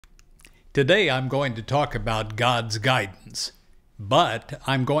Today I'm going to talk about God's guidance, but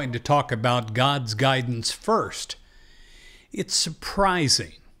I'm going to talk about God's guidance first. It's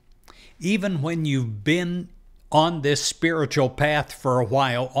surprising, even when you've been on this spiritual path for a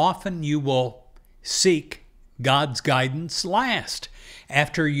while, often you will seek God's guidance last,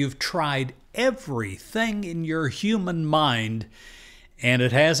 after you've tried everything in your human mind and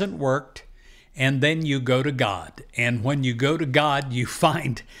it hasn't worked, and then you go to God. And when you go to God, you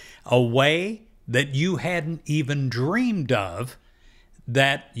find a way that you hadn't even dreamed of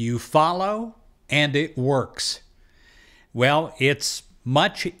that you follow, and it works. Well, it's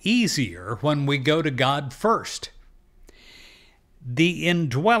much easier when we go to God first. The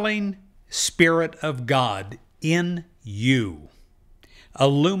indwelling Spirit of God in you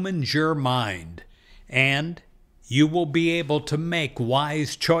illumines your mind, and you will be able to make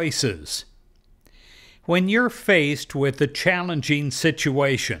wise choices. When you're faced with a challenging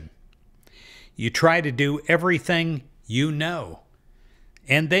situation, you try to do everything you know,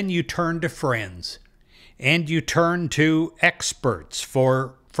 and then you turn to friends, and you turn to experts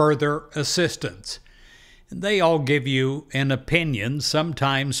for further assistance. They all give you an opinion,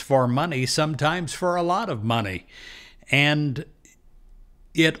 sometimes for money, sometimes for a lot of money, and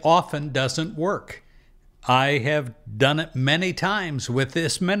it often doesn't work. I have done it many times with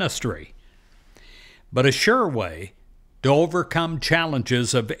this ministry. But a sure way to overcome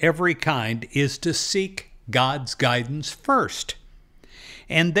challenges of every kind is to seek God's guidance first.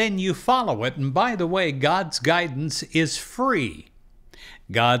 And then you follow it. And by the way, God's guidance is free.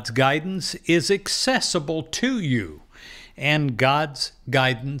 God's guidance is accessible to you. And God's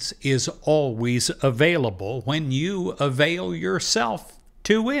guidance is always available when you avail yourself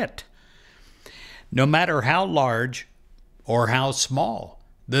to it. No matter how large or how small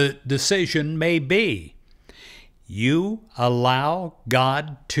the decision may be, you allow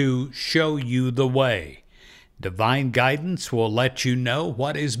God to show you the way. Divine guidance will let you know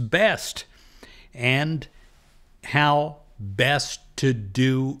what is best and how best to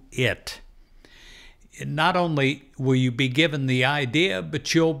do it. Not only will you be given the idea,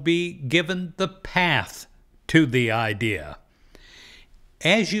 but you'll be given the path to the idea.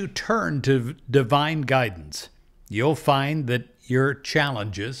 As you turn to divine guidance, you'll find that your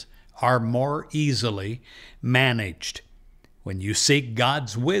challenges are more easily managed. When you seek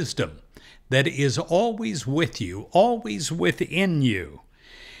God's wisdom that is always with you, always within you,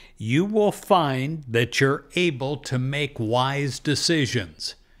 you will find that you're able to make wise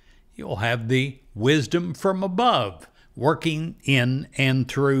decisions. You'll have the wisdom from above working in and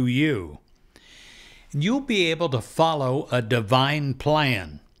through you. You'll be able to follow a divine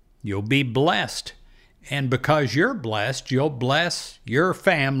plan. You'll be blessed. And because you're blessed, you'll bless your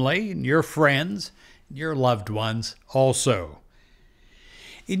family and your friends, and your loved ones also.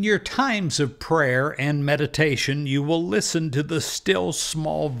 In your times of prayer and meditation, you will listen to the still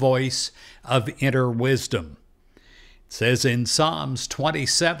small voice of inner wisdom. It says in Psalms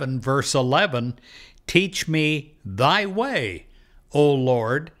 27, verse 11, "Teach me thy way, O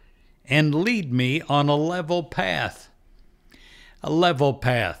Lord, and lead me on a level path." A level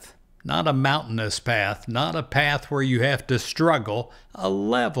path, not a mountainous path, not a path where you have to struggle, a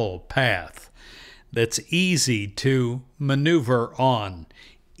level path that's easy to maneuver on,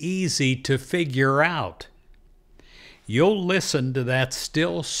 easy to figure out. You'll listen to that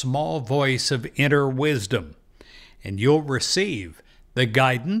still small voice of inner wisdom, and you'll receive the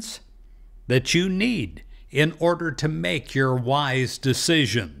guidance that you need in order to make your wise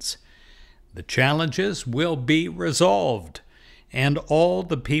decisions. The challenges will be resolved, and all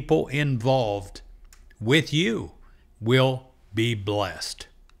the people involved with you will be blessed.